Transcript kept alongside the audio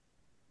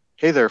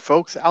Hey there,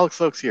 folks. Alex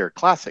Lokes here,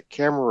 Classic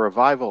Camera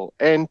Revival.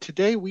 And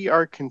today we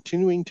are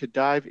continuing to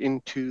dive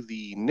into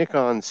the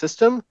Nikon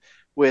system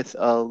with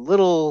a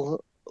little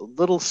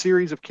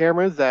series of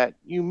cameras that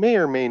you may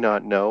or may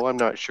not know. I'm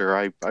not sure.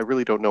 I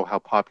really don't know how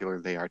popular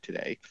they are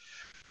today.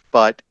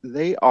 But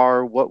they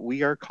are what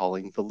we are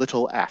calling the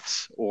little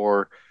Fs,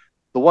 or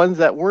the ones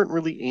that weren't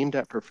really aimed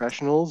at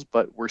professionals,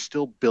 but were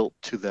still built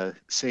to the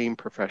same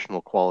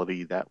professional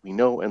quality that we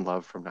know and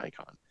love from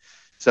Nikon.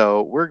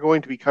 So we're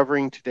going to be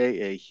covering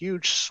today a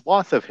huge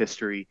swath of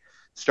history,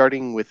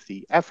 starting with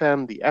the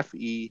FM, the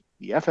FE,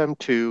 the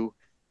FM2,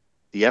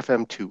 the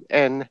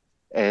FM2n,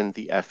 and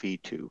the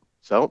FE2.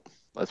 So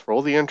let's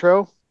roll the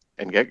intro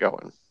and get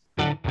going.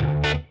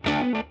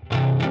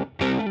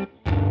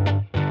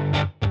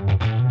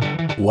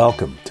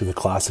 Welcome to the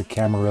Classic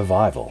Camera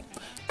Revival,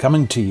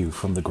 coming to you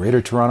from the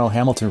Greater Toronto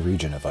Hamilton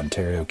region of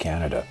Ontario,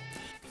 Canada.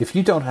 If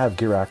you don't have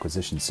gear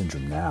acquisition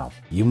syndrome now,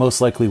 you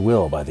most likely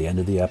will by the end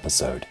of the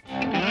episode.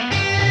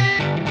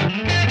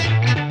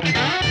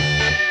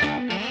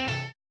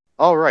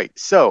 All right,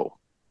 so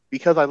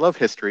because I love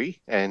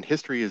history, and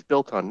history is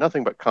built on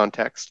nothing but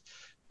context,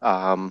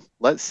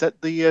 let's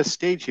set the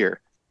stage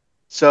here.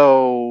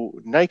 So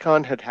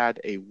Nikon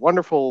had a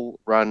wonderful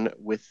run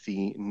with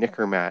the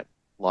Nikkormat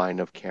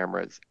line of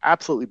cameras.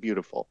 Absolutely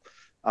beautiful.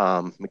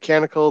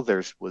 Mechanical,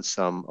 there was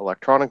some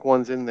electronic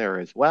ones in there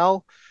as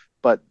well,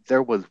 but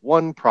there was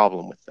one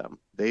problem with them.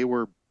 They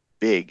were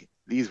big.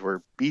 These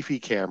were beefy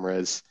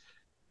cameras,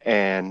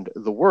 and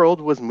the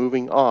world was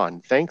moving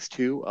on thanks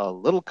to a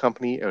little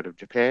company out of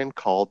Japan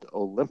called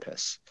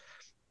Olympus.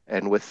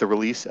 And with the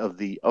release of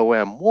the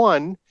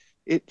OM1,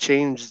 it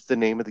changed the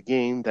name of the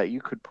game that you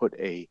could put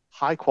a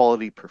high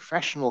quality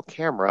professional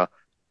camera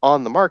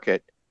on the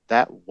market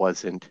that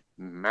wasn't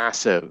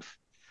massive.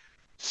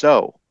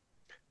 So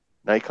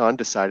Nikon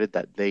decided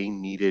that they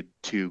needed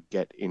to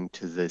get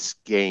into this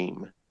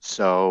game.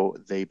 So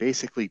they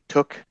basically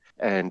took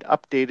and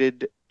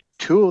updated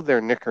two of their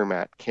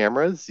Nikkormat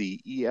cameras, the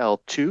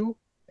EL2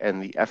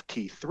 and the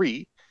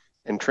FT3,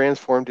 and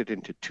transformed it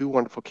into two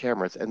wonderful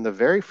cameras. And the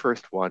very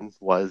first one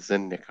was the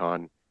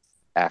Nikon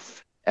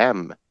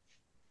FM.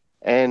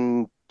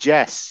 And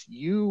Jess,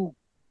 you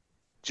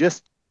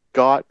just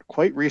got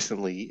quite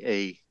recently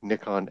a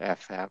Nikon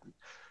FM.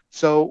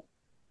 So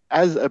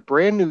as a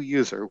brand new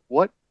user,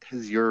 what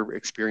has your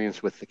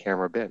experience with the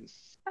camera been?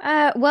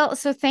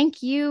 So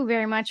thank you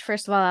very much,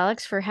 first of all,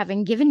 Alex, for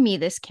having given me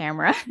this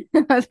camera.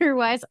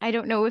 Otherwise, I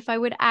don't know if I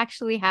would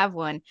actually have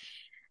one.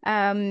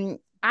 I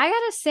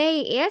gotta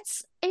say,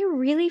 it's a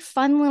really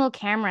fun little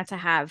camera to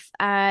have.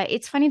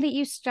 It's funny that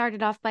you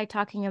started off by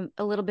talking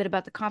a little bit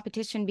about the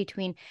competition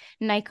between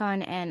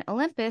Nikon and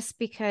Olympus,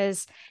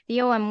 because the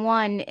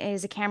OM1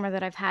 is a camera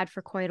that I've had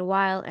for quite a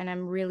while and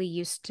I'm really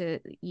used to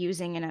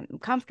using and I'm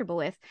comfortable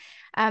with.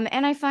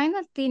 And I find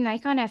that the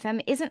Nikon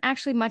FM isn't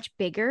actually much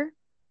bigger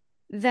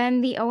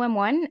than the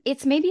OM1.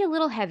 It's maybe a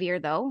little heavier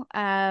though.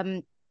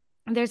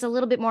 There's a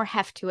little bit more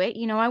heft to it.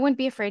 I wouldn't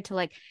be afraid to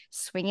like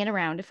swing it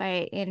around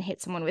and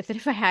hit someone with it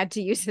if I had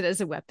to use it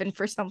as a weapon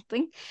for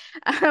something.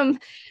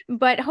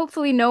 But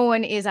hopefully no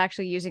one is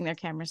actually using their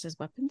cameras as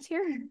weapons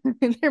here.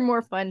 They're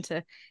more fun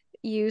to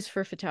use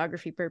for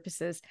photography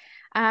purposes.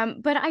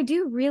 But I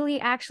do really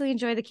actually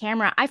enjoy the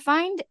camera. I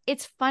find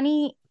it's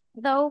funny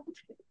though.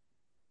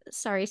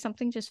 Sorry,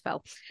 something just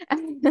fell.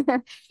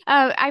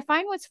 I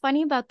find what's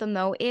funny about them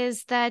though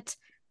is that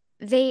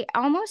they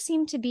almost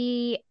seem to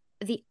be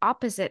the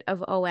opposite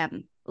of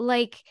OM.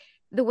 Like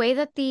the way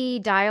that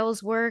the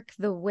dials work,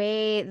 the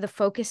way the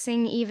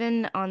focusing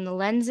even on the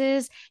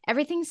lenses,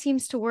 everything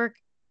seems to work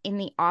in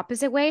the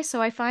opposite way.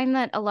 So I find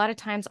that a lot of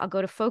times I'll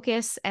go to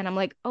focus and I'm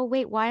like, oh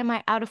wait, why am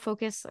I out of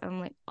focus?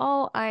 I'm like,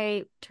 oh,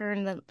 I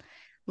turned the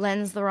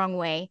lens the wrong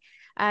way.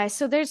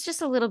 So there's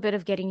just a little bit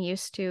of getting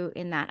used to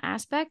in that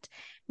aspect.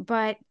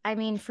 But I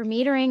mean, for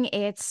metering,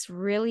 it's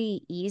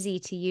really easy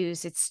to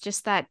use. It's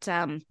just that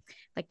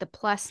like the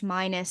plus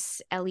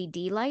minus LED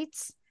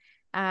lights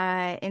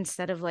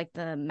instead of like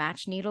the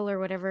match needle or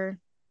whatever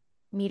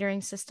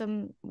metering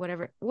system,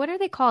 whatever. What are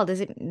they called?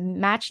 Is it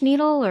match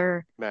needle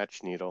or?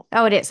 Match needle.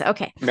 Oh, it is.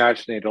 Okay.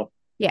 Match needle.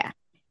 Yeah.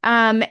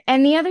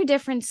 And the other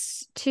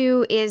difference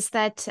too is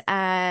that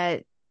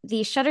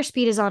the shutter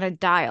speed is on a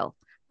dial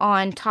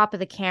on top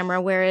of the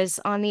camera, whereas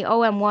on the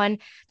OM1,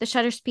 the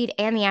shutter speed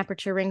and the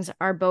aperture rings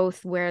are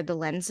both where the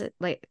lens,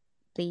 like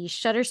the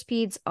shutter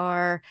speeds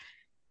are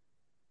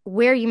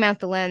where you mount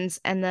the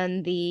lens, and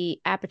then the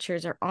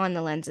apertures are on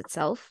the lens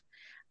itself.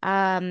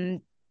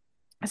 So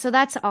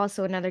that's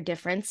also another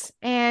difference.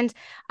 And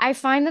I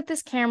find that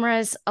this camera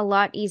is a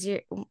lot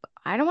easier.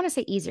 I don't want to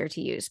say easier to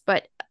use,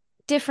 but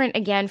different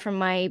again from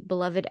my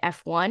beloved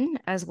F1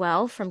 as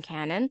well from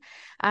Canon,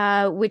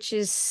 which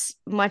is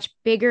much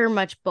bigger,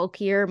 much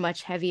bulkier,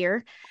 much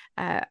heavier.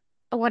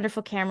 A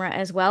wonderful camera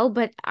as well,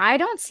 but I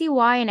don't see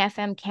why an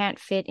FM can't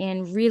fit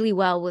in really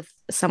well with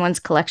someone's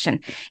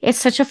collection. It's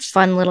such a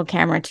fun little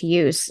camera to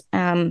use.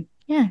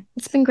 Yeah,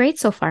 it's been great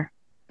so far.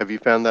 Have you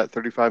found that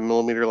 35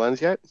 millimeter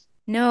lens yet?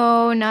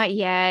 No, not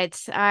yet.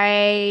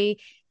 I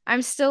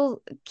I'm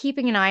still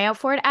keeping an eye out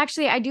for it.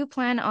 Actually, I do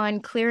plan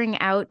on clearing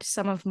out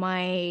some of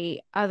my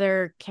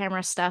other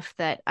camera stuff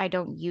that I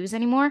don't use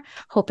anymore,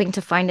 hoping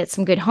to find it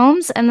some good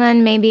homes, and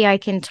then maybe I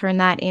can turn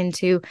that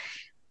into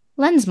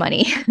lens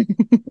money.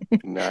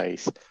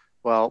 Nice.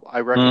 Well, I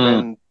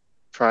recommend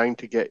trying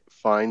to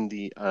find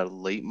the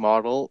late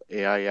model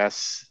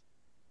AIS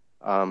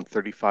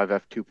 35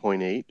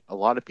 f2.8. A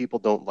lot of people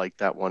don't like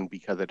that one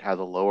because it has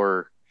a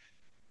lower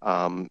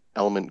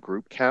element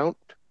group count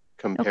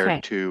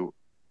compared to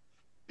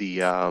the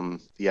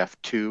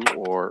F2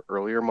 or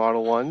earlier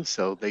model ones.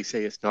 So they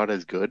say it's not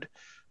as good.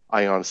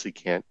 I honestly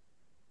can't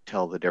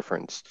tell the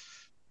difference,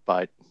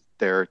 but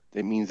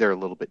it means they're a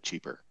little bit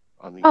cheaper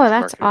on the Oh, US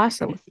that's market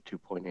awesome. with the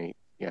 2.8.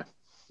 Yeah.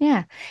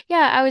 Yeah.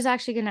 Yeah. I was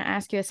actually going to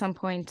ask you at some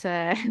point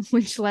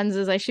which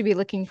lenses I should be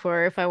looking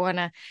for if I want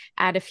to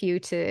add a few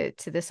to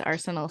this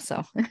arsenal.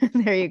 So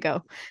there you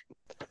go.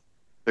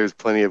 There's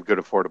plenty of good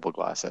affordable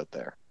glass out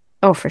there.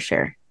 Oh, for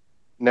sure.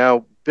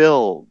 Now,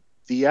 Bill,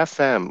 the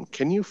FM,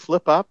 can you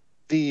flip up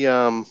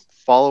the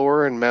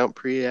follower and mount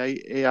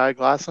pre-AI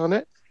glass on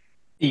it?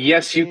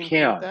 Yes, you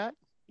can. That?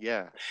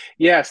 Yeah.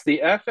 Yes, the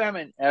FM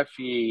and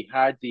FE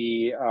had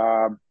the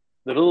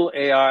little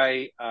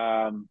AI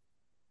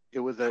it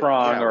was a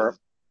prong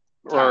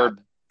or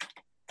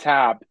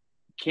tab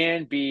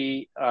can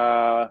be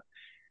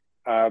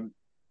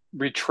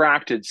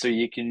retracted so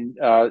you can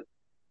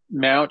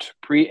mount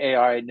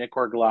pre-AI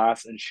Nikkor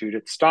glass and shoot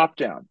it stop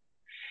down.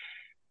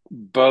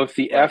 Both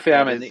the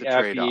FM and the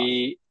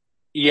FE,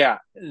 yeah,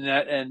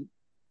 and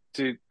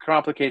to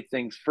complicate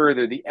things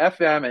further, the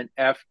FM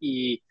and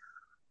FE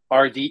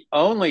are the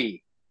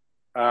only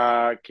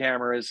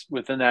cameras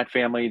within that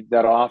family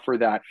that offer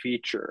that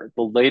feature.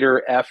 The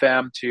later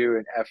FM2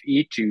 and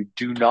FE2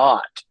 do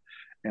not.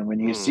 And when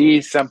you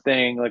see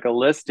something like a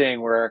listing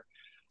where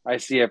I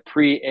see a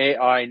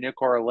pre-AI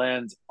Nikkor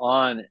lens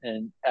on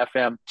an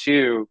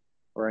FM2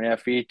 or an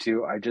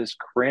FE2, I just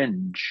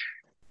cringe.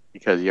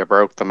 Because you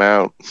broke them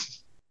out.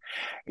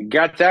 You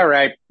got that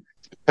right.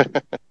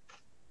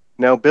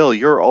 Now, Bill,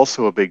 you're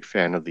also a big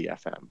fan of the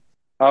FM.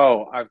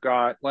 Oh,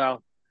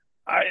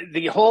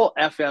 the whole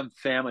FM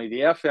family. The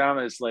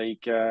FM is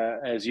like,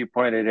 as you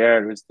pointed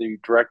out, it was the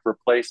direct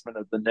replacement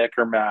of the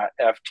Nikkormat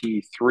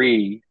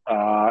FT3.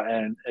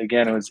 And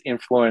again, it was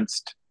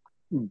influenced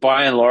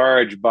by and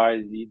large by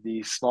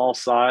the small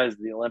size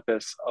of the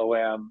Olympus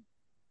OM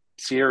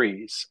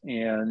series.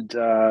 And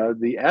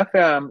the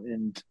FM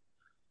and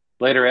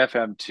later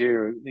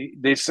FM2,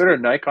 they sort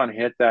of Nikon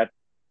hit that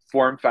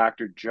form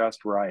factor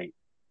just right,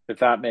 if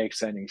that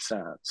makes any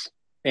sense.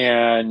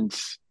 And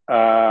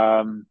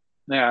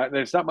yeah,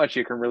 there's not much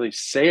you can really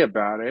say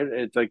about it.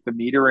 It's like the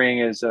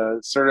metering is a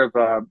sort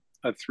of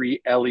a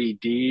 3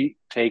 LED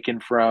taken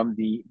from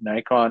the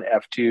Nikon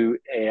F2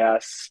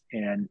 AS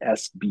and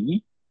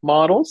SB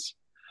models.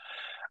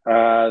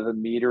 The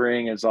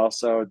metering is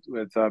also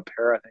with a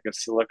pair, I think, of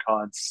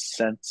silicon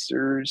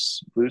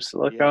sensors, blue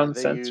silicon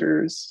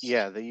sensors.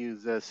 They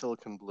use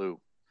silicon blue.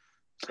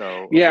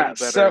 So yeah,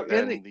 better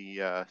than the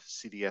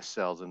CDS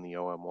cells in the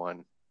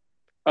OM1.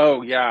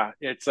 Oh yeah,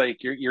 it's like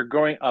you're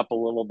going up a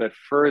little bit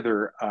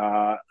further.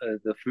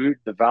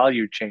 The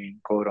value chain,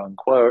 quote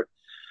unquote.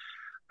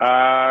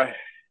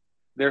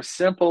 They're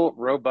simple,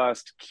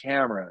 robust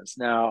cameras.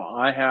 Now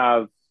I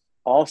have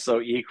also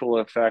equal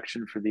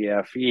affection for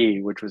the FE,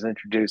 which was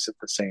introduced at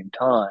the same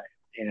time.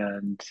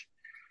 And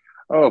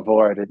oh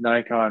boy, did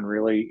Nikon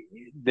really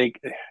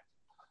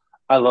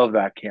I love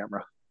that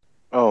camera.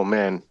 Oh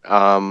man.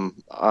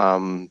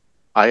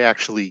 I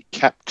actually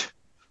kept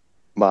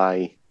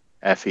my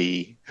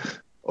FE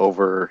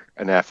over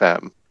an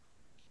FM.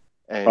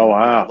 And oh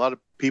wow. You know, a lot of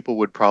people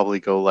would probably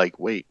go like,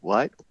 wait,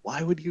 what?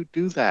 Why would you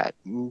do that?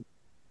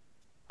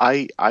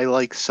 I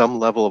like some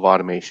level of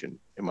automation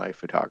in my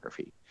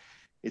photography.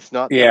 It's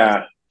not that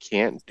I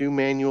can't do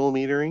manual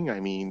metering. I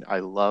mean, I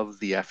love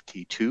the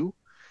FT2.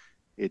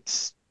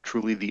 It's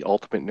truly the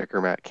ultimate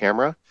Nikkormat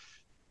camera.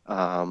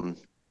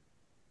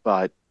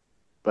 But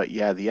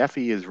yeah, the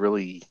FE is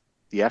really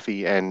the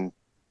FE, and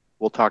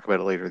we'll talk about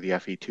it later. The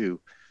FE2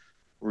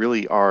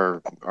 really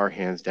are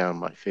hands down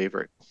my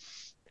favorite.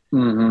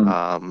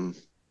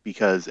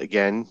 Because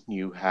again,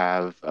 you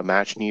have a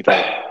match needle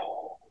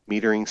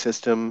metering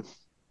system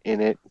in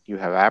it. You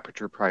have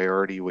aperture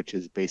priority, which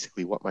is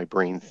basically what my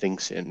brain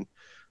thinks in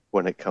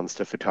when it comes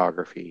to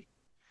photography,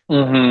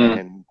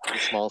 and the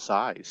small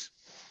size.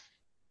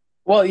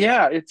 Well,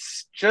 yeah,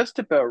 it's just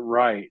about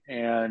right.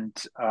 And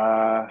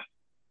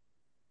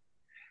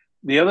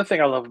the other thing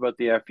I love about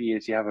the FE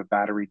is you have a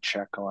battery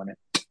check on it.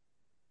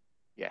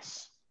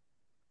 Yes.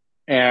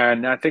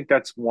 And I think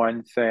that's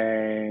one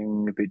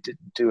thing they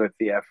didn't do with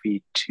the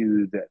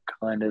FE2 that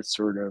kind of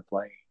sort of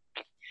like,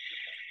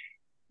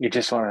 you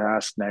just want to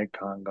ask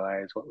Nikon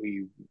guys, what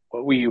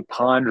were you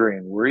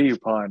pondering? Were you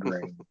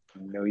pondering?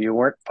 No, you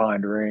weren't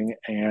pondering.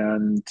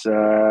 And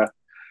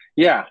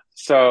yeah,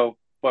 so,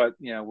 but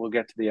you know, we'll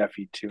get to the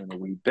FE2 in a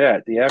wee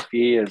bit. The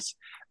FE is,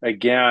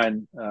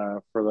 again,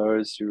 for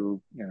those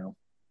who, you know,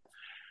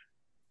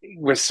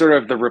 was sort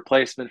of the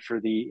replacement for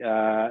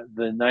the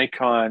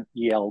Nikon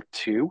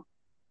EL2,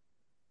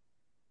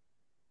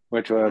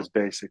 which was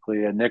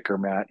basically a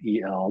Nikkormat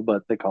EL,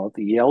 but they call it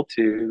the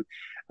EL2,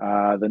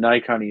 the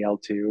Nikon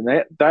EL2.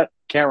 And that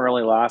camera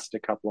only lasted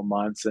a couple of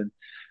months. And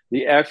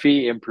the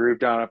FE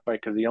improved on it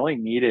because he only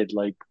needed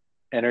like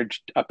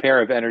a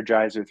pair of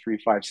Energizer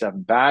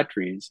 357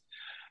 batteries,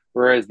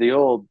 whereas the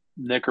old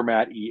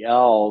Nikkormat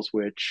ELs,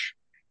 which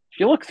if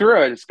you look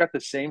through it, it's got the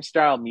same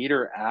style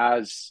meter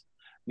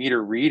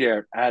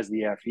readout as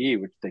the FE,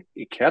 which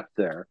it kept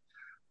there,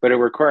 but it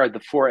required the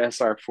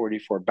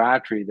 4SR44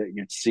 battery that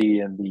you'd see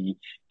in the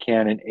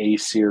Canon A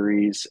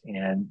series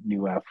and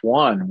new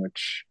F1,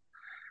 which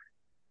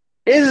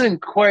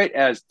isn't quite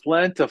as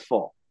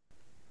plentiful.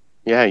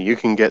 Yeah, you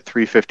can get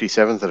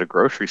 357s at a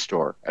grocery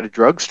store, at a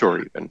drugstore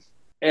even.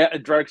 At a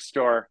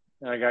drugstore.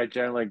 Like I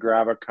generally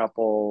grab a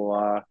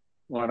couple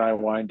when I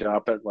wind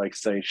up at, like,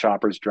 say,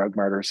 Shoppers Drug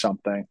Mart or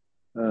something.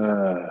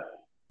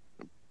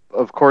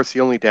 Of course,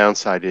 the only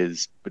downside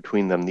is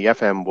between them, the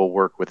FM will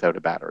work without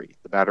a battery.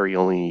 The battery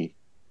only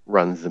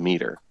runs the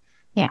meter.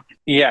 Yeah.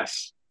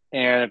 Yes.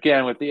 And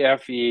again, with the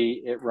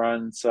FE, it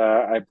runs,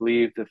 I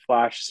believe the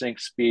flash sync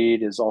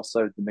speed is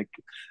also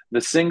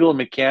the single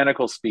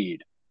mechanical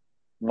speed,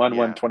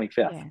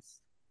 1/125th. Yes.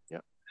 Yeah.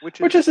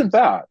 Which isn't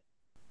bad.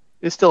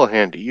 It's still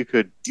handy. You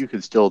could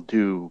still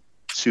do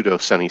pseudo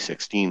Sunny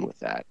 16 with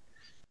that.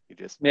 You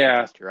just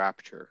adjust your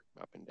aperture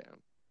up and down.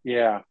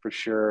 Yeah, for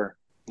sure.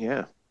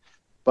 Yeah.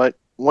 But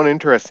one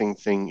interesting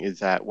thing is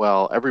that,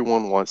 well,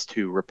 everyone wants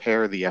to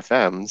repair the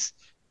FMs.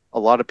 A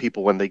lot of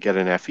people, when they get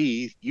an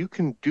FE, you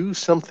can do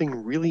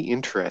something really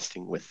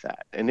interesting with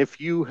that. And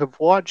if you have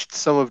watched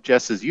some of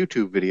Jess's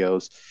YouTube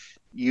videos,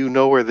 you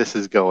know where this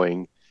is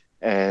going.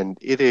 And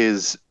it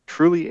is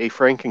truly a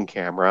Franken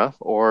camera,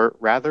 or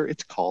rather,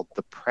 it's called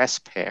the press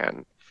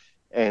pan.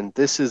 And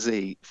this is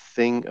a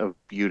thing of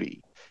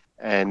beauty.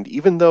 And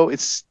even though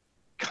it's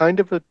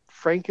kind of a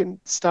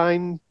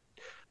Frankenstein,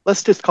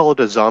 let's just call it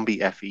a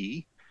zombie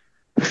FE.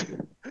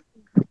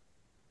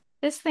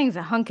 This thing's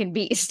a hunkin'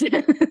 beast.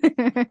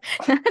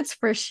 That's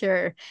for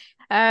sure.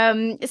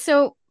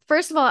 So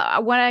first of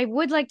all, what I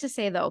would like to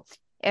say though,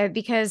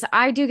 because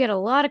I do get a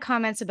lot of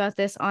comments about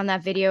this on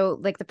that video,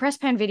 like the press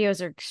pan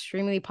videos are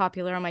extremely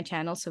popular on my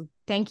channel. So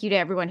thank you to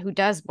everyone who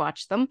does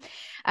watch them.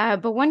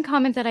 But one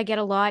comment that I get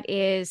a lot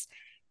is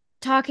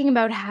talking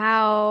about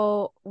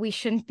how we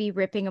shouldn't be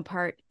ripping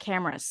apart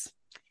cameras.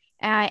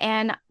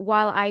 And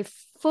while I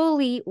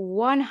fully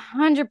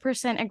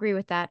 100% agree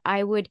with that,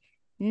 I would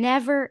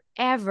never,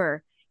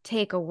 ever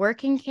take a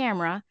working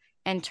camera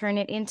and turn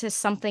it into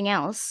something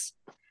else.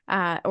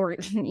 Or,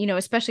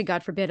 especially,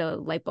 God forbid, a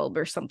light bulb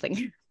or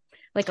something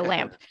like a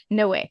lamp.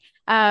 No way.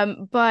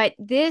 But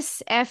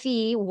this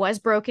FE was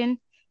broken.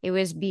 It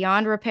was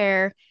beyond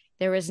repair.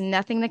 There was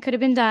nothing that could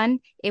have been done.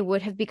 It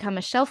would have become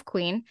a shelf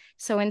queen.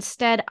 So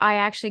instead, I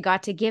actually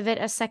got to give it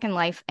a second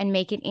life and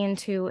make it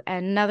into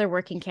another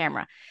working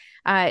camera.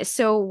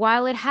 So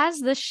while it has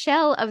the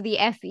shell of the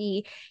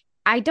FE,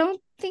 I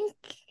don't think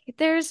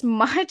there's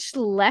much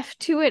left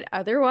to it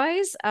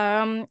otherwise.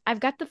 I've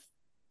got the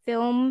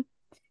film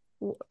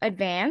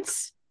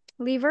advance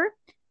lever.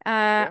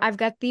 I've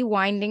got the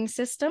winding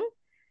system.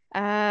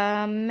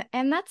 And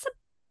that's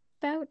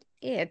about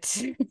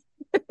it.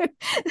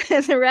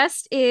 The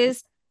rest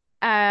is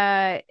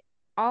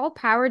all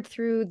powered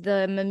through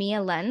the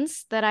Mamiya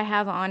lens that I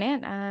have on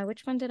it.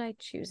 Which one did I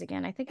choose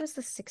again? I think it was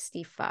the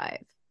 65.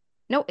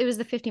 No, it was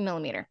the 50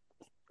 millimeter.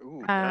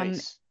 Ooh,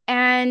 nice.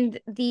 And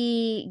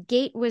the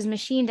gate was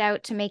machined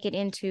out to make it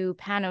into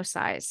pano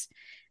size.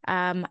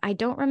 I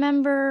don't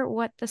remember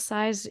what the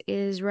size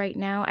is right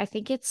now. I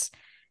think it's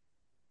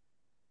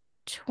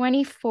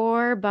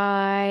 24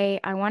 by,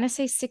 I want to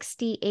say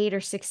 68 or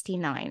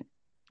 69.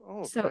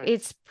 Oh, so nice.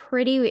 It's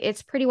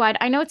pretty wide.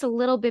 I know it's a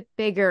little bit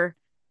bigger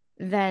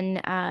than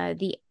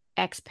the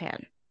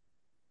X-Pan,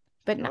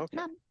 but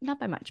not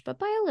by much, but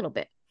by a little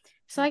bit.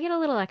 So I get a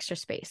little extra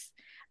space.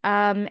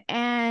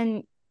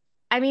 And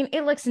I mean,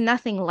 it looks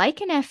nothing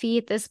like an FE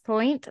at this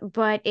point,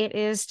 but it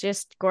is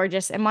just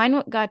gorgeous. And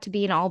mine got to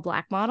be an all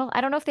black model.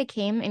 I don't know if they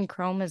came in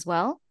chrome as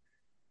well.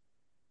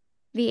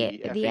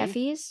 The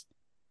FEs?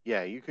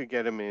 Yeah, you could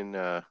get them in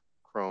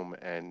chrome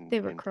and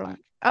they were chrome.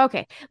 Black.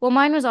 Okay. Well,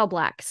 mine was all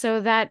black. So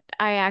that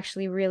I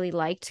actually really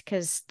liked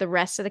because the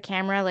rest of the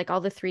camera, like all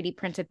the 3D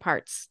printed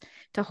parts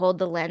to hold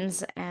the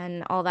lens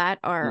and all that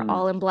are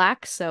all in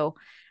black. So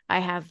I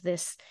have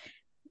this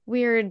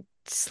weird,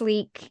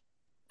 sleek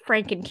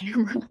Franken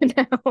camera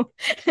now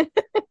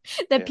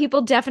that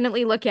people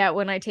definitely look at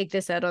when I take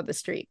this out on the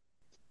street.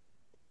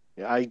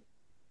 Yeah,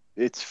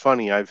 it's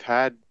funny. I've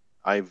had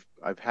 2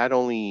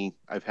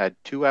 FMs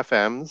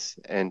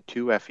and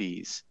 2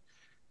 FEs,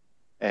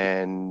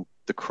 and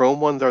the chrome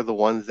ones are the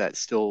ones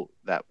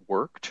that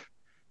worked.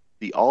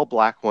 The all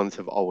black ones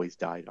have always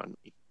died on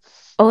me.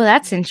 Oh,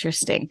 that's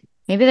interesting.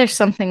 Maybe there's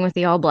something with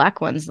the all black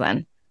ones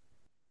then.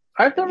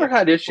 I've never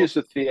had issues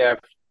with the FEs.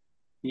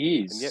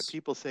 And yet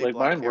people say like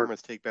black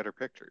cameras take better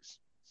pictures.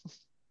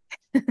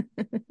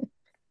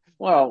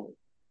 Well,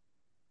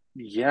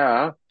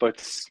 Yeah, but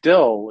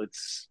still,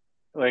 it's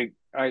like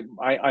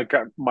I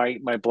got my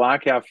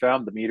black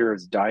FM. The meter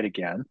has died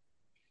again,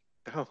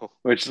 Oh.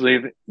 which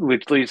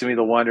leads me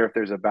to wonder if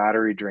there's a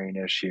battery drain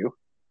issue.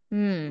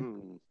 Hmm.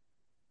 Hmm.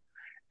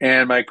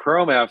 And my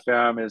Chrome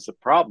FM is a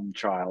problem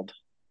child.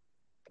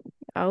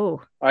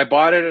 Oh. I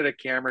bought it at a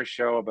camera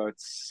show about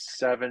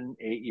 7,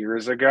 8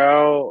 years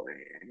ago,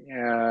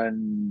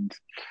 and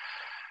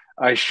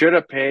I should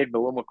have paid a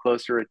little more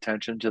closer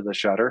attention to the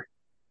shutter.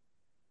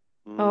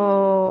 Hmm.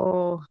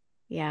 Oh.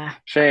 Yeah.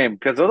 Shame,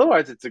 because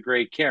otherwise it's a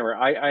great camera.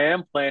 I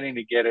am planning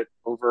to get it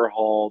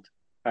overhauled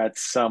at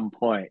some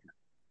point.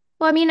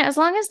 Well, I mean, as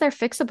long as they're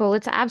fixable,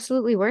 it's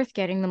absolutely worth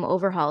getting them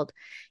overhauled.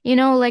 You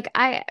know, like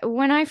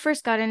when I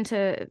first got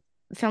into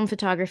film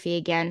photography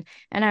again,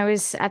 and I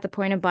was at the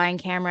point of buying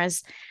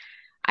cameras,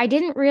 I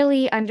didn't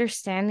really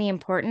understand the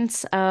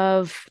importance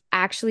of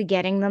actually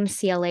getting them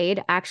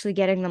CLA'd, actually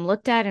getting them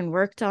looked at and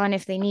worked on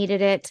if they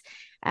needed it.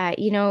 At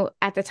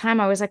the time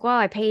I was like, well,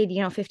 I paid,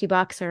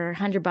 $50 or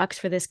 $100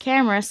 for this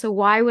camera. So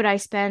why would I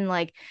spend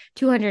like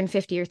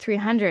 250 or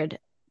 300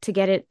 to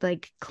get it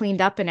like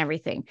cleaned up and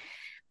everything?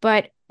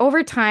 But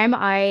over time,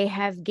 I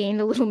have gained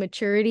a little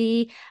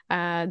maturity,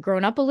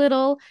 grown up a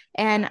little,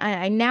 and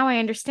I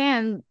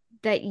understand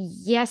that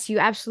yes, you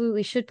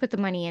absolutely should put the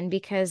money in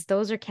because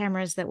those are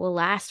cameras that will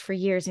last for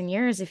years and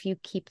years if you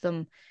keep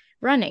them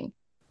running.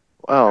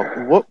 Well,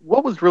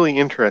 what was really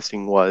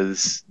interesting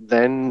was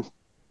then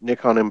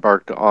Nikon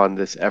embarked on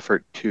this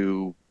effort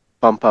to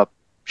bump up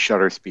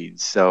shutter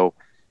speeds. So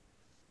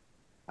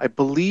I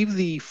believe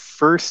the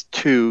first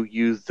two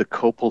used the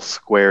Copal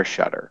square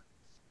shutter.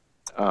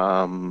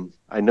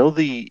 I know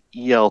the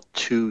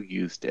EL2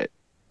 used it,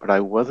 but I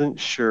wasn't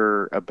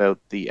sure about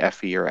the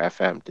FE or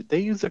FM. Did they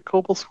use a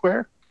Copal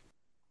square?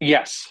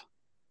 Yes,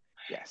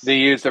 they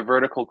Yes. used a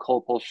vertical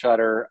copal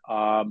shutter.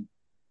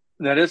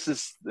 Now this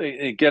is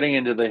getting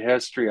into the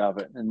history of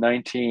it in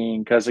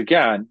 19, because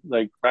again,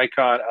 like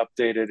Nikon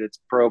updated its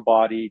pro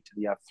body to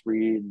the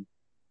F3 in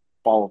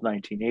fall of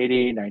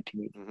 1980, Hmm.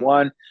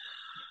 1981,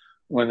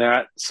 when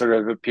that sort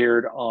of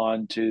appeared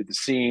onto the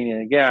scene.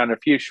 And again, a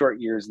few short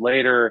years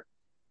later,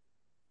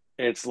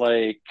 it's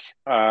like,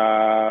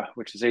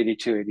 which is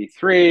 82,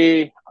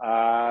 83. They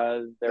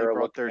They're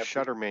brought looking their at the,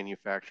 shutter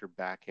manufacturer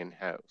back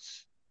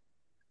in-house.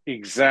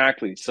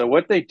 exactly. So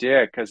what they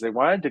did, because they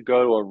wanted to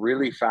go to a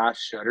really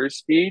fast shutter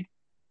speed,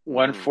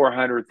 one Hmm.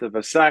 400th of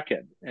a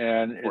second.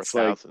 And Four it's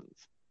like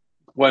thousands.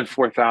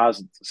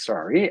 1/4000th.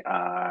 Sorry.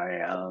 I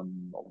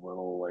am a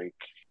little like,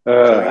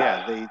 So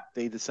yeah,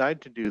 they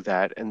decided to do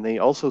that, and they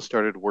also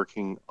started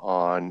working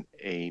on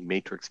a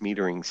matrix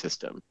metering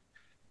system.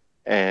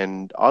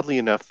 And oddly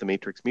enough, the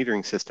matrix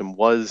metering system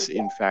was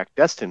in fact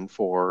destined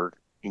for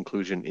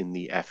inclusion in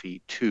the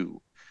FE2,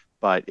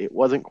 but it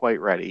wasn't quite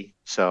ready.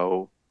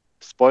 So,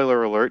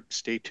 spoiler alert,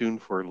 stay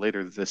tuned for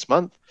later this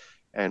month,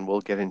 and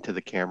we'll get into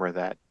the camera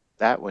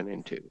that went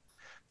into.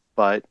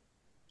 But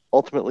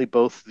ultimately,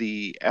 both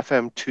the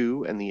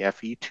FM2 and the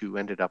FE2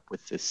 ended up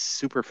with this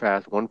super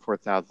fast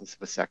 1/4000th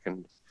of a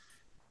second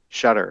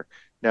shutter.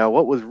 Now,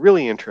 what was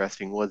really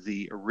interesting was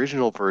the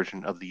original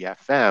version of the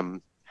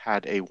FM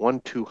had a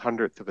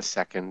 1/200th of a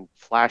second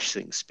flash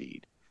sync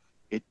speed.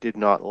 It did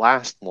not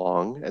last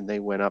long, and they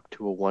went up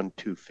to a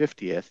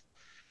 1/250th,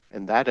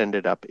 and that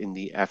ended up in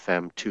the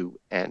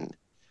FM2n.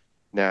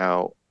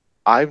 Now,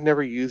 I've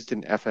never used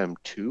an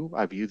FM2.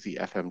 I've used the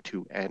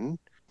FM2n.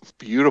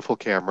 Beautiful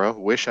camera.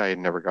 Wish I had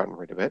never gotten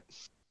rid of it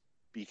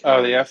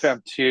oh, the because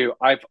FM2.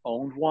 I've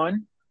owned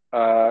one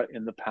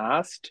in the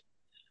past.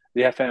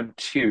 The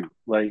FM2,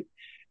 like, yep.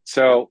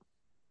 so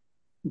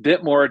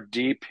bit more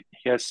deep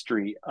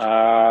history.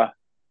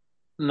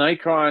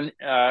 Nikon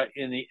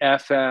in the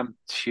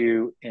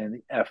FM2 and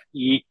the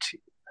FE2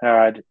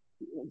 had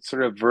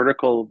sort of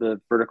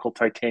the vertical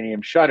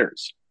titanium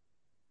shutters.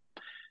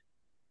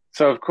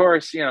 So of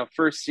course,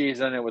 first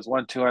season it was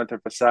 1/200th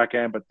of a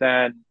second, but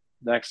then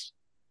next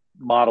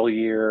model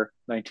year,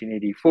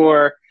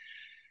 1984,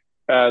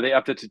 they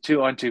upped it to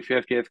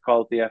 2/1/250th,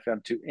 called it the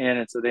FM2n,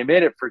 and so they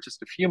made it for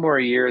just a few more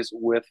years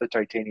with the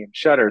titanium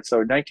shutter.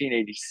 So in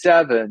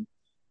 1987,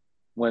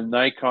 when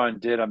Nikon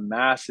did a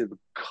massive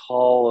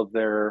cull of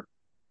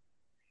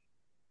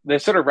they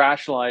sort of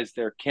rationalized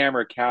their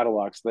camera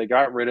catalog. So they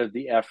got rid of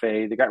the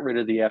FA, they got rid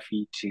of the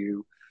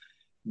FE2,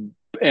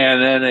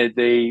 and then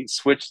they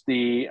switched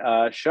the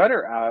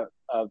shutter out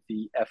of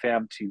the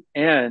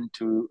FM2n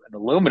to an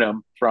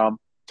aluminum from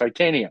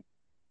titanium.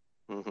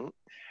 Mm-hmm.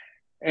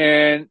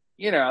 And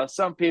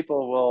some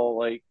people will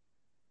like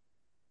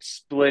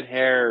split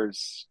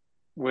hairs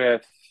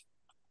with,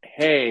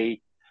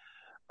 hey,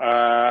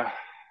 uh,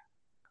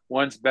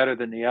 one's better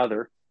than the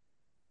other.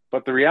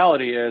 But the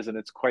reality is, and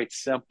it's quite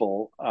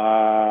simple,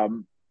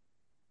 the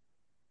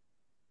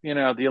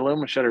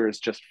aluminum shutter is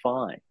just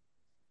fine.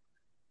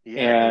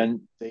 Yeah,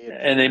 And they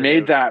had they figured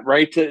made out.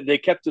 that they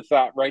kept the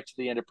thought right to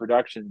the end of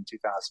production in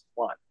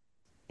 2001.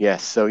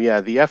 Yes, so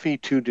yeah, the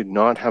FE2 did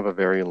not have a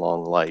very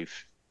long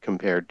life.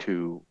 compared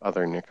to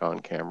other Nikon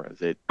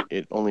cameras.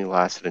 It only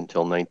lasted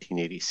until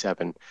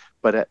 1987,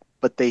 but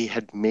they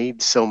had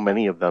made so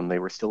many of them, they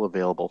were still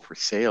available for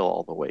sale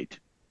all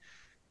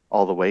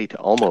the way to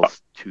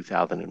almost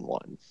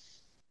 2001.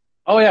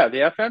 Oh yeah, the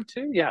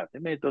FM2, yeah, they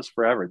made those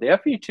forever. The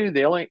FE2,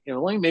 they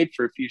only made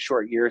for a few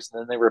short years,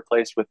 and then they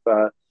replaced with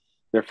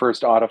their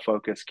first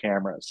autofocus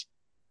cameras.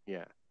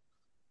 Yeah,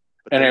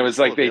 but and it was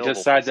like they available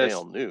just had for this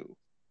sale new.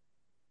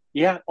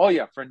 Yeah. Oh,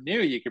 yeah. For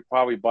new, you could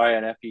probably buy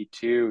an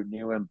FE2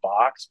 new in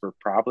box for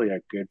probably a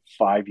good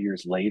 5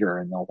 years later.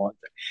 And they'll want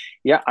it.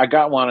 Yeah, I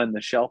got one on the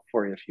shelf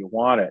for you if you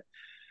want it.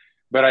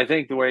 But I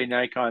think the way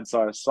Nikon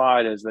saw it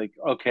aside is like,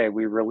 okay,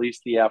 we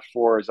released the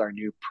F4 as our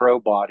new pro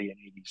body in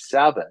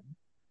 87.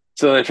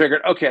 So they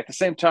figured, okay, at the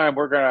same time,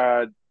 we're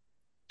going to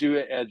do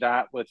it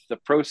that with the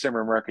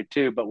prosumer market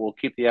too, but we'll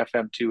keep the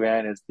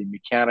FM2n as the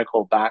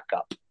mechanical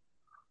backup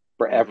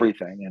for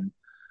everything. And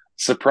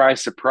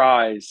surprise,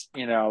 surprise,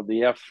 the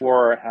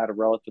F4 had a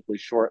relatively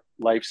short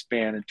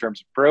lifespan in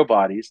terms of pro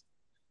bodies.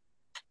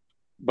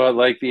 But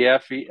like the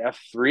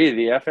F3,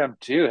 the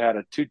FM2 had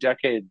a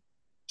 2-decade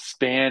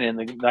span in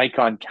the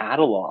Nikon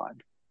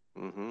catalog.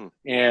 Mm-hmm.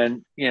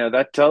 And,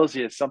 that tells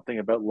you something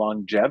about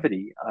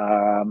longevity.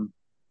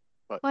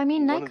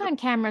 Nikon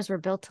cameras were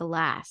built to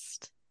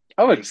last.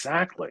 Oh,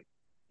 exactly.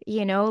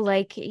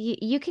 Like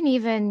you can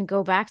even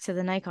go back to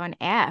the Nikon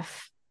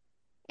F.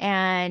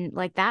 And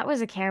like that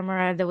was a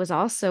camera that was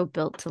also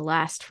built to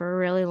last for a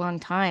really long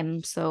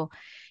time. So,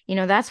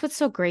 that's what's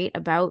so great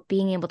about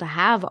being able to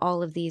have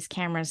all of these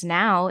cameras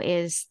now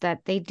is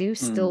that they do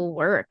still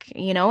work,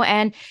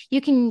 and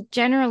you can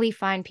generally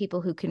find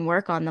people who can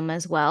work on them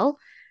as well,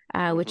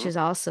 which is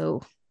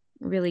also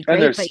really great.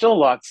 And there's still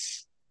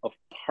lots of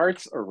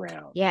parts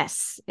around.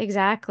 Yes,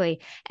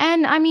 exactly.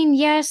 And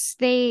yes,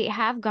 they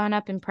have gone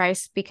up in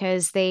price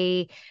because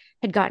they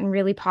had gotten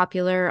really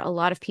popular. A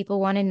lot of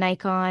people wanted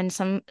Nikon.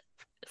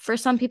 For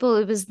some people,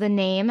 it was the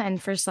name,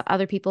 and for some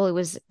other people, it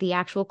was the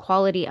actual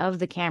quality of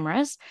the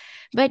cameras.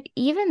 But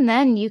even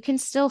then, you can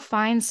still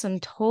find some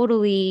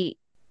totally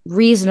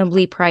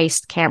reasonably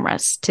priced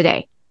cameras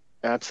today.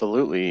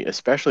 Absolutely,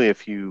 especially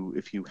if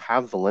you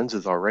have the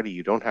lenses already,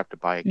 you don't have to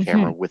buy a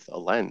camera with a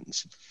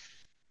lens.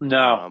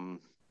 No.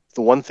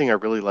 The one thing I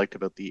really liked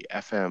about the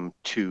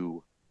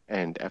FM2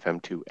 and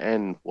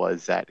FM2n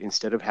was that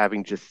instead of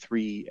having just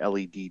 3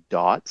 LED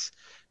dots,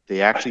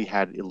 they actually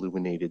had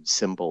illuminated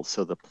symbols.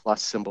 So the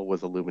plus symbol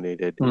was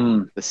illuminated,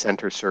 the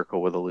center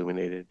circle was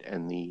illuminated,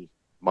 and the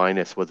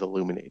minus was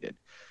illuminated.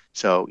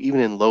 So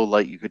even in low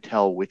light, you could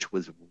tell which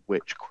was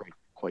which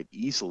quite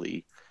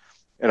easily.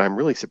 And I'm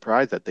really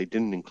surprised that they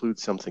didn't include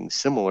something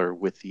similar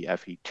with the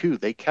FE2.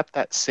 They kept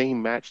that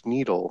same matched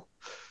needle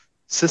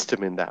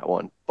system in that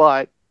one,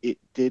 but it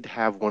did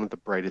have one of the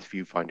brightest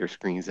viewfinder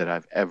screens that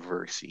I've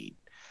ever seen.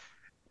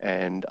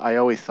 And I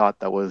always thought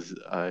that was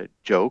a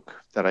joke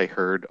that I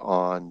heard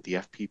on the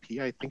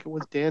FPP. I think it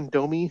was Dan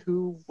Domi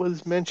who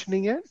was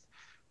mentioning it.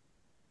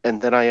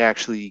 And then I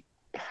actually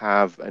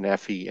have an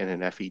FE and an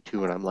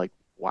FE2, and I'm like,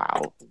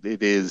 wow,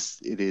 it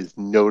is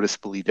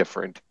noticeably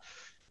different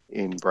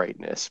in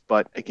brightness.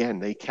 But again,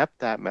 they kept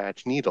that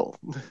match needle.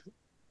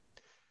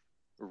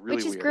 Really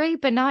which is weird.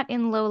 Great, but not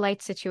in low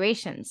light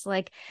situations.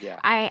 Like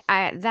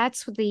I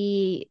that's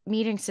the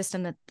metering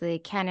system that the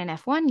Canon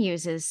F1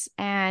 uses,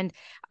 and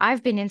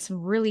I've been in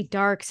some really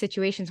dark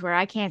situations where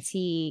I can't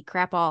see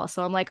crap all.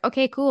 So I'm like,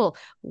 okay, cool,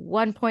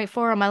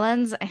 1.4 on my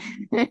lens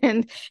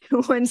and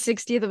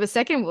 1/60th of a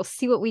second. We'll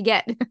see what we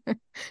get.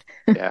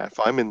 Yeah, if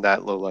I'm in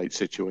that low light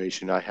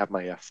situation, I have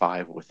my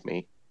F5 with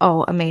me.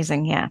 Oh,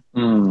 amazing! Yeah.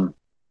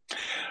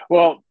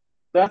 Well,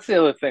 that's the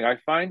other thing I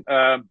find.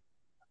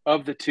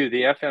 Of the two,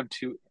 the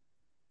FM2,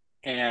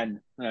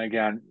 and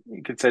again,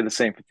 you could say the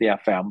same for the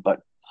FM, but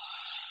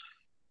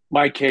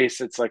my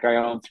case, it's like I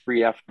own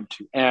 3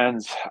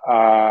 FM2Ns,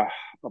 a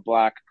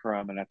black,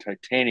 chrome, and a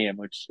titanium,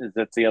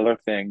 that's the other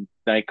thing.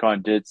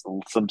 Nikon did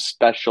some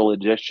special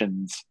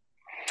editions.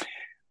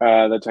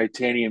 The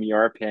titanium, you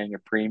are paying a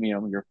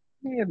premium. You're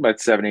about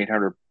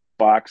 $700-800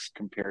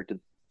 compared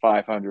to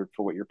 $500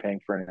 for what you're paying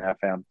for an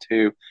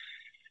FM2.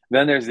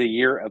 Then there's the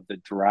Year of the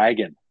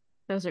Dragon.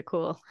 Those are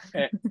cool.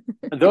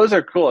 Those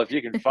are cool if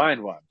you can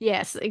find one.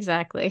 Yes,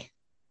 exactly.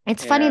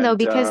 It's funny though,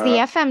 because the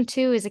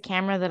FM2 is a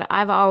camera that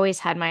I've always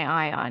had my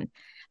eye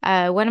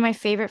on. One of my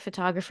favorite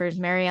photographers,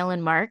 Mary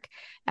Ellen Mark,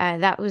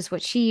 that was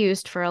what she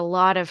used for a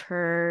lot of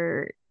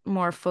her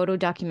more photo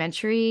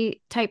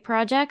documentary type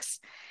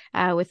projects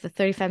with the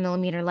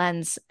 35mm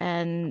lens.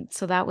 And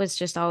so that was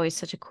just always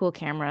such a cool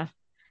camera.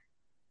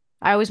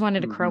 I always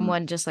wanted a chrome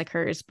one just like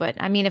hers. But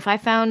if I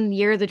found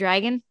Year of the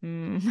Dragon...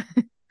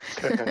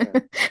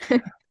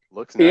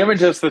 Looks nice. Even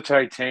just the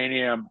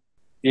titanium.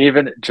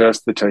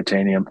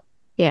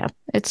 Yeah,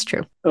 it's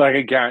true. Like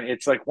again,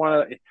 it's like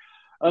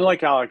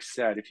unlike Alex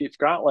said, if you've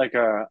got like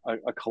a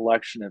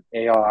collection of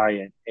AI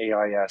and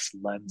AIS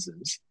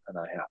lenses, and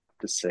I have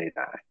to say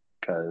that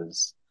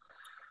because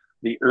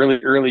the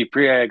early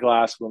pre-AI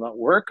glass will not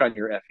work on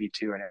your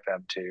FE2 and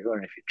FM2,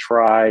 and if you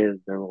try,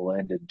 they will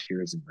end in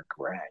tears and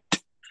regret.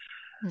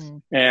 Hmm.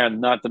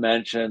 And not to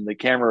mention, the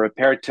camera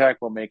repair tech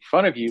will make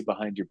fun of you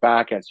behind your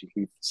back as you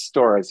leave the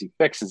store as he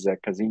fixes it,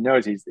 because he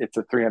knows it's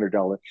a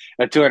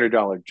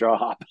 $200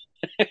 job.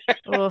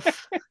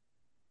 Oof.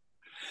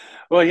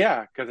 Well,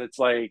 yeah, because it's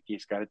like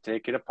he's got to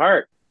take it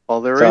apart. Well,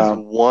 there is So,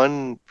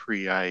 one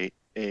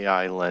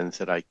pre-AI lens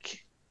that I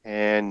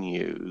can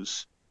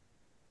use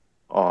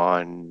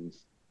on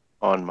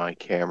my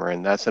camera,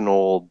 and that's an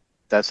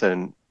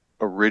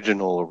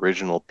original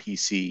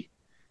PC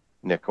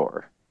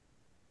Nikkor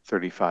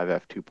 35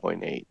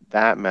 f2.8.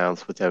 That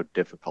mounts without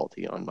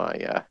difficulty on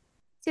my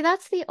See,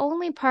 that's the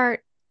only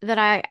part that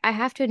I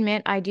have to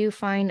admit I do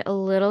find a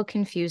little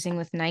confusing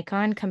with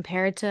Nikon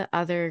compared to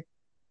other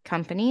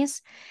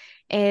companies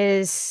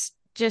is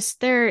just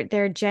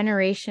their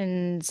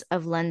generations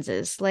of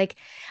lenses. Like,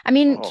 I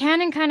mean, oh,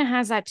 Canon kind of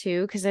has that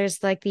too, because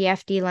there's like the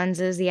FD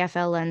lenses, the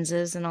FL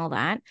lenses, and all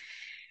that.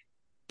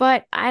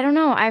 But I don't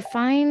know. I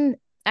find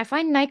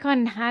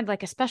Nikon had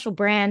like a special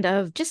brand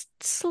of just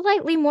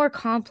slightly more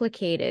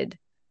complicated.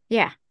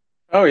 Yeah.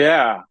 oh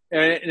yeah,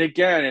 and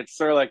again, it's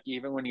sort of like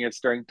even when you're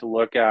starting to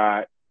look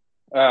at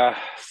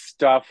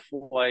stuff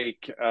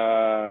like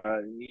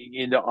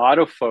into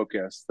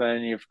autofocus,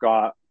 then you've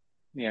got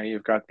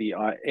the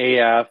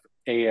AF,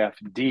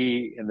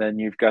 AFD, and then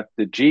you've got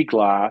the G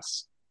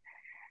glass,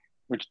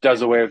 which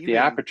does and away with the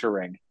aperture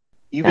ring.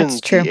 That's even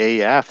true.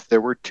 the AF,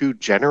 there were two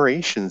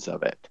generations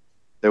of it.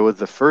 There was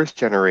the first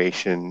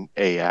generation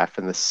AF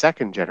and the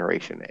second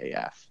generation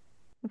AF.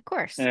 Of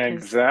course,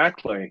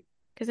 Exactly.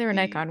 because they were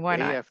The Nikon. Why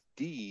not?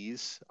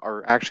 AFDs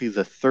are actually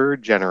the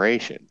third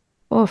generation,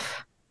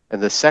 Oof. and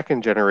the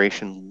second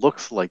generation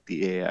looks like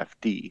the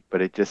AFD,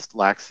 but it just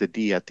lacks the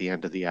D at the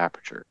end of the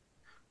aperture.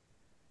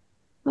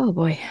 Oh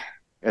boy.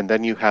 And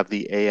then you have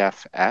the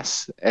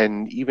AFS,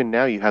 and even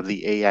now you have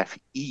the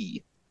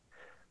AFE,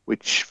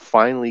 which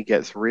finally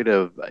gets rid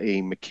of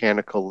a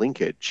mechanical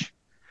linkage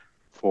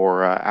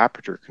for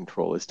aperture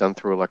control. It's done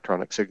through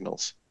electronic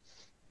signals.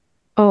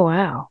 Oh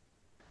wow.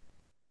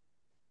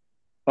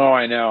 Oh,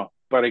 I know.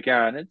 But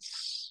again,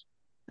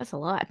 That's a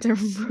lot to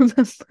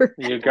remember.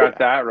 you Oh got yeah.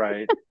 that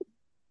right.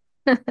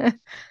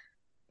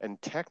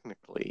 And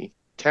technically,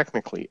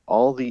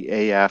 all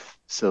the AF,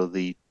 so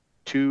the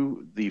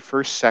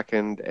first,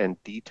 second,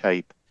 and D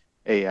type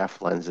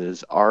AF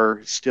lenses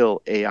are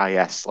still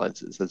AIS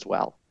lenses as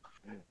well.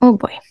 Oh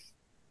boy.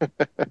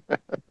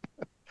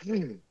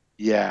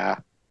 Yeah.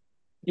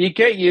 You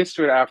get used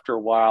to it after a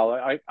while.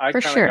 I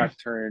For kind of sure. got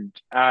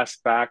turned ass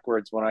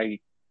backwards when I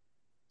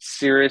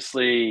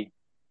seriously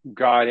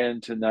got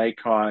into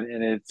Nikon,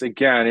 and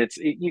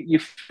you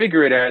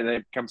figure it out and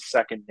it becomes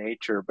second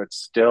nature, but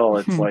still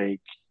it's Mhm.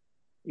 like,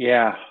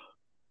 yeah,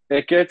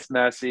 it gets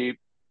messy,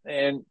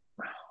 and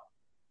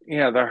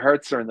the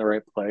hearts are in the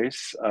right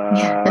place.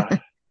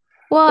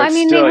 Well, I But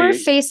mean, they still, were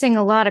facing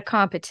a lot of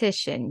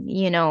competition,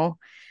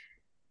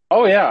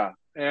 oh yeah,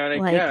 and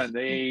like,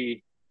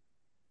 again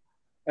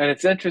and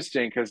it's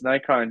interesting because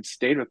Nikon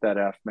stayed with that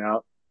F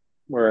mount,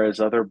 whereas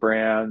other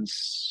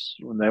brands,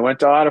 when they went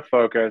to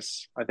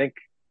autofocus, I think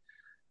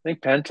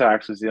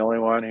Pentax was the only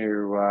one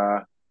who,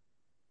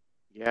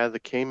 Yeah, the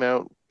K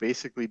mount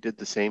basically did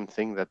the same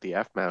thing that the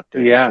F mount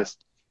did. It yeah,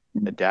 just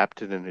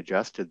adapted and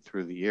adjusted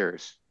through the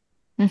years.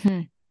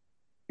 mhm.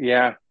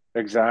 yeah,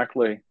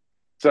 exactly.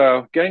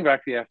 So getting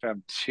back to the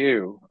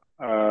FM2,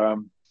 I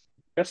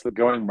guess the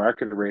going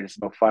market rate is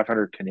about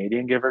 500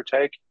 Canadian, give or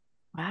take,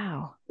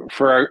 Wow.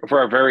 for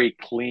a very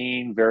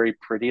clean, very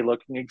pretty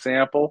looking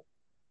example.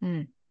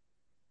 Mm.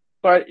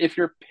 But if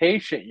you're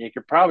patient, you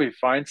could probably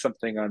find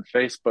something on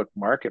Facebook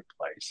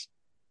Marketplace.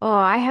 Oh,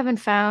 I haven't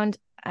found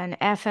an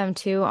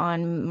FM2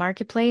 on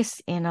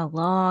Marketplace in a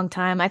long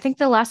time. I think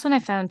the last one I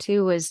found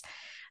too was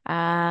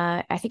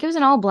I think it was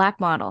an all black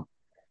model.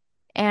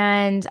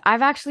 And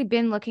I've actually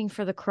been looking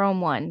for the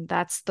chrome one.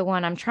 That's the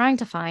one I'm trying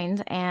to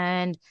find,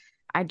 and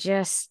I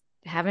just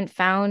haven't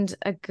found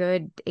a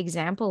good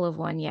example of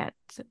one yet.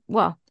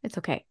 Well, it's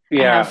okay. I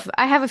Yeah, have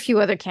I have a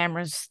few other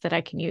cameras that I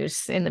can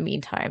use in the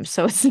meantime,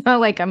 so it's not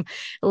like I'm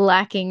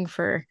lacking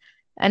for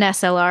an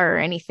SLR or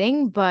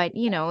anything, but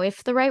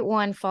if the right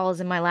one falls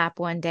in my lap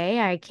one day,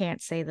 I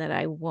can't say that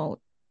I won't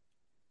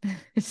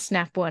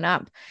snap one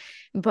up.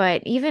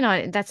 But even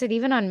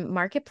on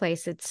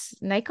Marketplace, it's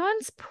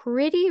Nikon's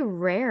pretty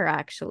rare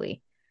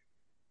actually.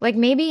 Like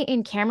maybe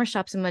in camera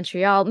shops in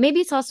Montreal, maybe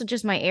it's also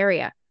just my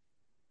area.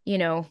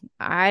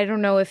 I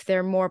don't know if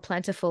they're more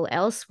plentiful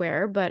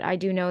elsewhere, but I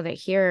do know that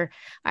here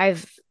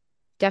I've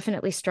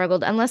definitely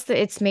struggled unless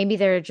it's maybe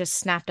they're just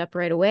snapped up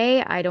right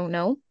away. I don't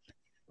know.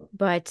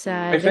 But Mm.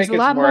 I there's think a it's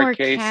lot more a more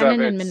case of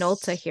Canon and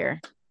Minolta it's,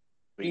 here.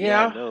 But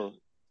yeah, yeah, no.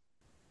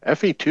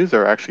 FE2s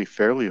are actually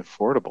fairly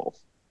affordable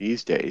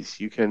these days.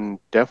 You can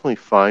definitely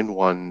find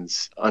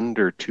ones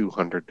under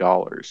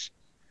 $200.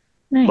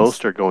 Nice.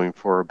 Most are going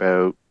for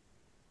about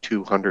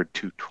 200,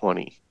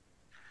 220.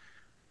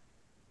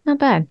 Not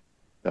bad.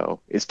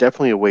 So it's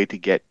definitely a way to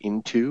get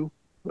into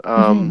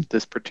Hmm.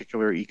 this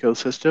particular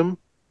ecosystem.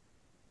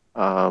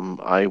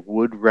 I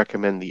would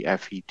recommend the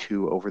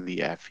FE2 over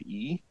the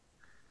FE.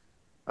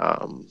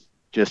 Um,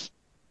 just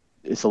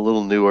it's a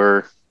little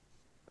newer.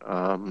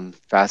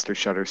 faster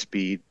shutter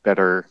speed,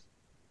 better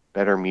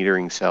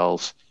metering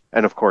cells,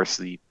 and of course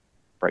the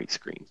bright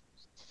screen.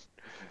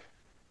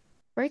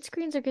 Bright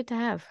screens are good to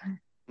have.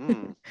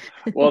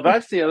 Well,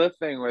 that's the other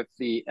thing with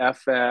the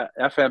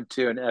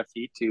FM2 and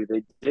FE2.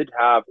 They did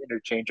have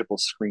interchangeable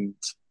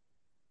screens.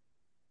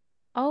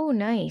 Oh,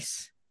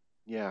 nice.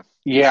 Yeah.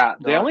 Yeah,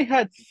 they only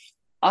had.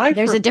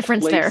 There's a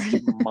difference there.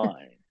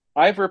 Mine.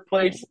 I've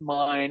replaced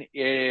mine.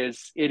 It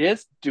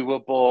is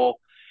doable.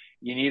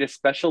 You need a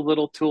special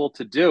little tool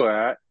to do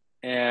it,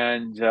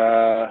 and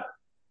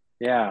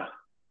yeah.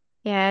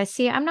 Yeah.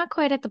 See, I'm not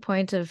quite at the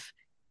point of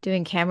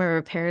doing camera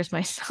repairs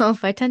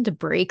myself. I tend to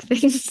break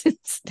things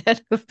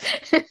instead of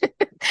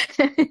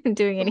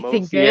doing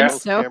anything good. The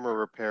most camera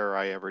repair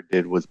I ever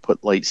did was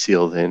put light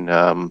seals in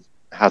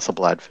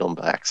Hasselblad film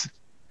backs.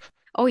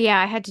 Oh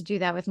yeah, I had to do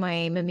that with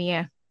my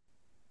Mamiya.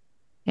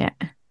 Yeah,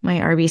 my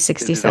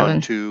RB67. Did it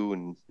on 2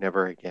 and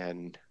never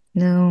again.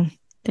 No,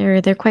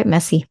 they're quite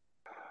messy.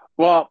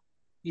 Well,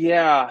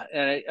 yeah,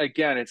 and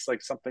again, it's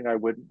like something I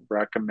wouldn't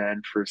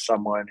recommend for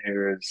someone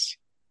who is,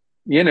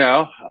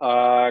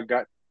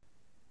 got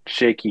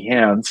shaky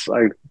hands.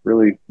 I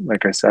really,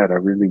 like I said, I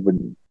really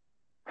wouldn't.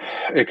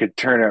 It could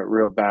turn out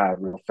real bad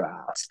real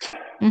fast.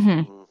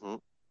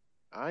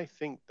 I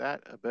think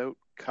that about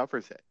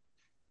covers it.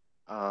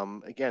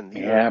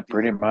 Again,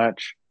 pretty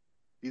much.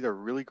 These are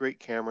really great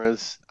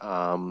cameras.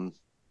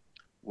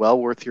 Well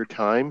worth your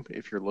time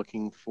if you're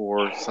looking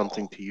for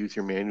something to use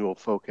your manual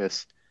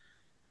focus.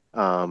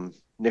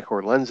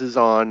 Nikkor lenses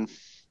on,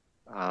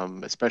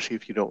 especially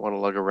if you don't want to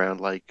lug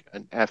around like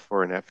an F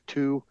or an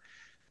F2.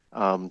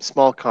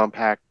 Small,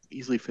 compact,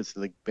 easily fits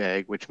in the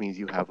bag, which means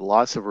you have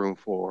lots of room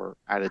for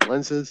added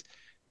lenses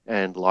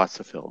and lots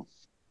of film.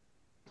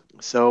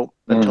 So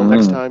until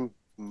next time,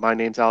 my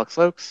name's Alex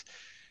Lokes.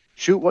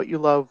 Shoot what you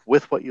love,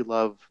 with what you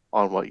love,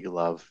 on what you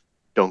love.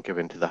 Don't give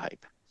in to the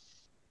hype.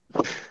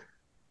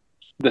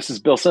 This is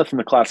Bill Smith from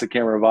the Classic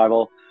Camera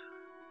Revival.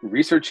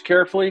 Research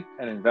carefully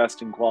and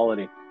invest in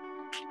quality.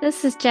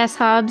 This is Jess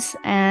Hobbs,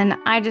 and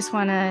I just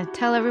want to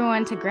tell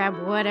everyone to grab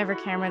whatever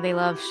camera they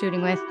love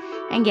shooting with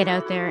and get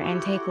out there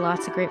and take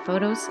lots of great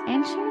photos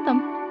and share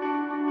them.